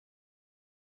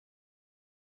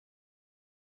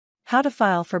How to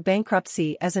file for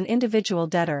bankruptcy as an individual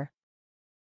debtor.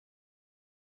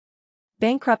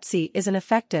 Bankruptcy is an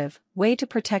effective way to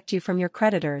protect you from your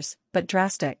creditors, but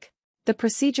drastic. The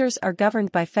procedures are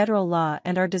governed by federal law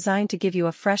and are designed to give you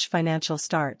a fresh financial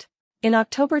start. In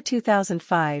October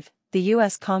 2005, the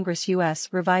U.S. Congress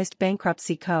revised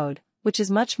Bankruptcy Code, which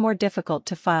is much more difficult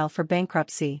to file for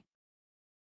bankruptcy.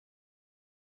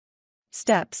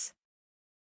 Steps.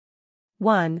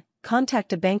 1.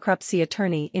 Contact a bankruptcy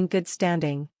attorney in good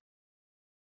standing.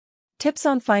 Tips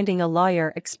on finding a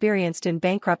lawyer experienced in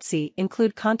bankruptcy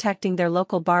include contacting their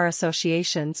local bar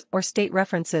associations or state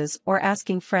references or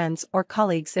asking friends or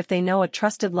colleagues if they know a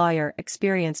trusted lawyer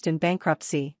experienced in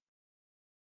bankruptcy.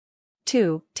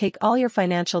 2. Take all your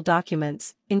financial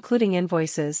documents, including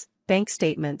invoices, bank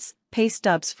statements, pay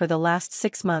stubs for the last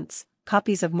 6 months,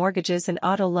 copies of mortgages and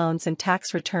auto loans and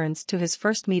tax returns to his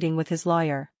first meeting with his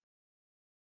lawyer.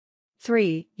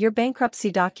 3. Your bankruptcy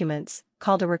documents,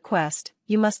 called a request,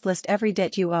 you must list every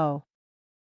debt you owe.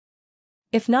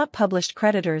 If not published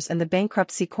creditors and the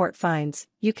bankruptcy court finds,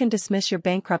 you can dismiss your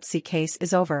bankruptcy case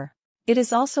is over. It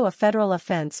is also a federal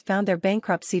offense found their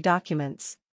bankruptcy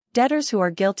documents. Debtors who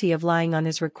are guilty of lying on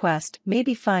his request may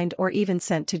be fined or even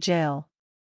sent to jail.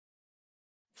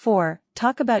 4.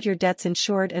 Talk about your debts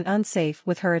insured and unsafe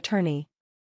with her attorney.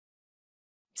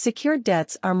 Secured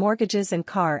debts are mortgages and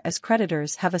car, as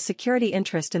creditors have a security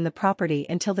interest in the property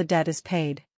until the debt is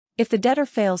paid. If the debtor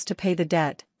fails to pay the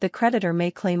debt, the creditor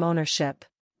may claim ownership.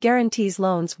 Guarantees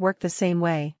loans work the same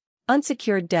way.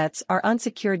 Unsecured debts are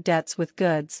unsecured debts with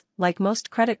goods, like most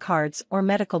credit cards or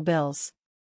medical bills.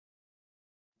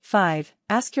 5.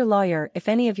 Ask your lawyer if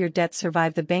any of your debts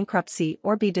survive the bankruptcy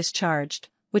or be discharged,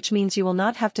 which means you will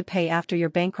not have to pay after your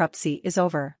bankruptcy is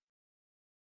over.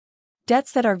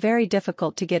 Debts that are very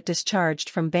difficult to get discharged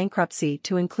from bankruptcy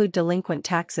to include delinquent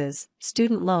taxes,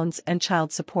 student loans and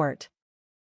child support.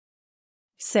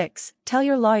 6. Tell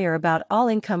your lawyer about all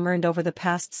income earned over the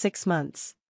past 6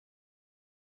 months.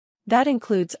 That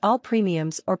includes all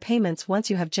premiums or payments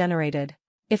once you have generated.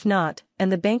 If not,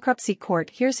 and the bankruptcy court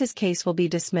hears his case will be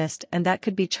dismissed and that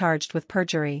could be charged with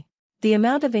perjury. The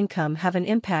amount of income have an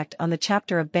impact on the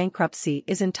chapter of bankruptcy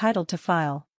is entitled to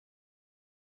file.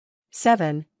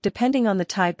 7. Depending on the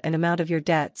type and amount of your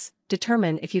debts,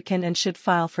 determine if you can and should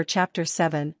file for Chapter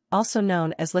 7, also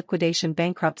known as liquidation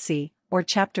bankruptcy, or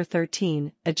Chapter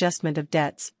 13, adjustment of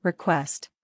debts, request.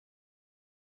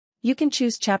 You can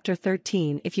choose Chapter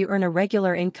 13 if you earn a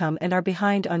regular income and are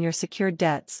behind on your secured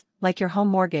debts, like your home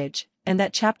mortgage, and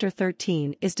that Chapter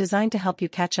 13 is designed to help you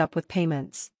catch up with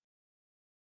payments.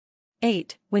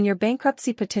 8. When your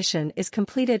bankruptcy petition is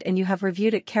completed and you have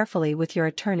reviewed it carefully with your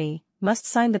attorney, must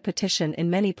sign the petition in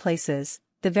many places,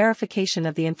 the verification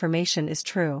of the information is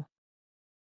true.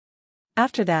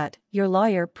 After that, your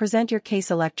lawyer present your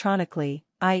case electronically,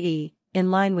 i.e.,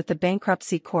 in line with the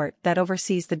bankruptcy court that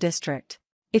oversees the district.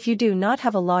 If you do not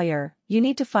have a lawyer, you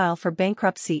need to file for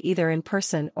bankruptcy either in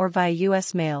person or via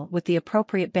U.S. mail with the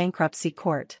appropriate bankruptcy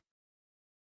court.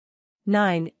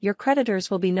 9. Your creditors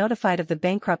will be notified of the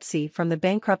bankruptcy from the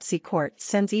bankruptcy court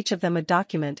sends each of them a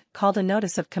document called a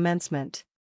notice of commencement.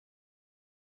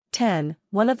 10.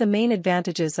 One of the main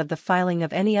advantages of the filing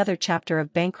of any other chapter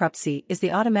of bankruptcy is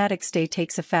the automatic stay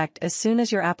takes effect as soon as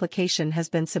your application has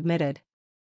been submitted.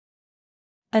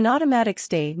 An automatic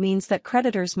stay means that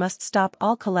creditors must stop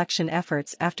all collection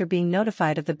efforts after being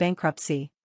notified of the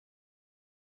bankruptcy.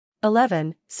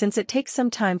 11. Since it takes some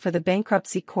time for the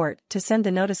bankruptcy court to send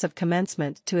the notice of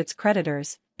commencement to its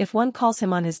creditors, if one calls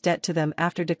him on his debt to them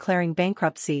after declaring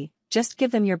bankruptcy, just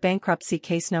give them your bankruptcy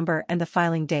case number and the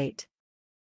filing date.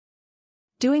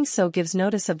 Doing so gives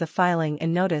notice of the filing,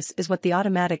 and notice is what the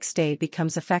automatic stay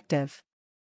becomes effective.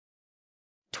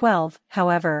 12.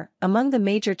 However, among the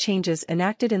major changes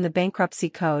enacted in the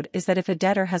Bankruptcy Code is that if a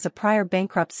debtor has a prior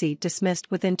bankruptcy dismissed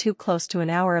within too close to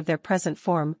an hour of their present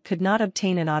form, could not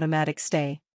obtain an automatic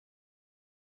stay.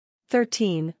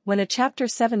 13. When a Chapter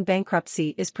 7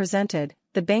 bankruptcy is presented,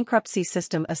 the bankruptcy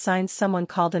system assigns someone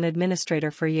called an administrator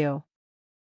for you.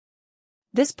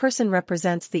 This person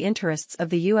represents the interests of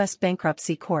the U.S.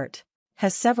 Bankruptcy Court,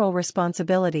 has several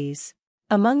responsibilities.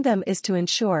 Among them is to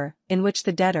ensure, in which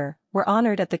the debtor, were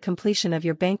honored at the completion of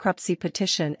your bankruptcy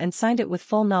petition and signed it with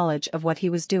full knowledge of what he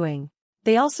was doing.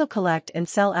 They also collect and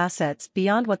sell assets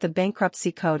beyond what the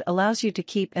Bankruptcy Code allows you to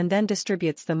keep and then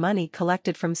distributes the money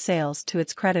collected from sales to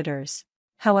its creditors.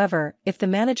 However, if the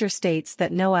manager states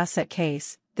that no asset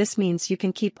case, this means you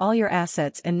can keep all your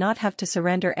assets and not have to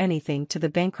surrender anything to the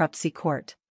bankruptcy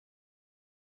court.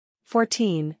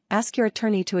 14. Ask your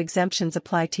attorney to exemptions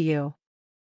apply to you.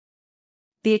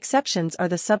 The exceptions are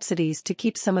the subsidies to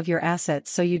keep some of your assets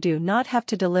so you do not have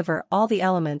to deliver all the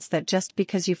elements that just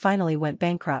because you finally went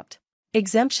bankrupt.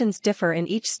 Exemptions differ in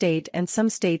each state and some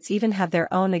states even have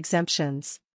their own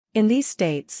exemptions. In these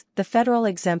states, the federal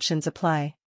exemptions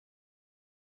apply.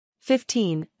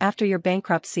 15. After your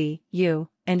bankruptcy, you,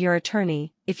 and your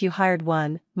attorney, if you hired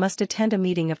one, must attend a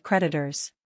meeting of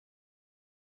creditors.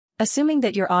 Assuming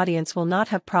that your audience will not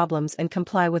have problems and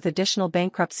comply with additional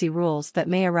bankruptcy rules that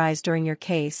may arise during your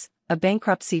case, a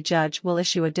bankruptcy judge will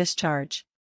issue a discharge.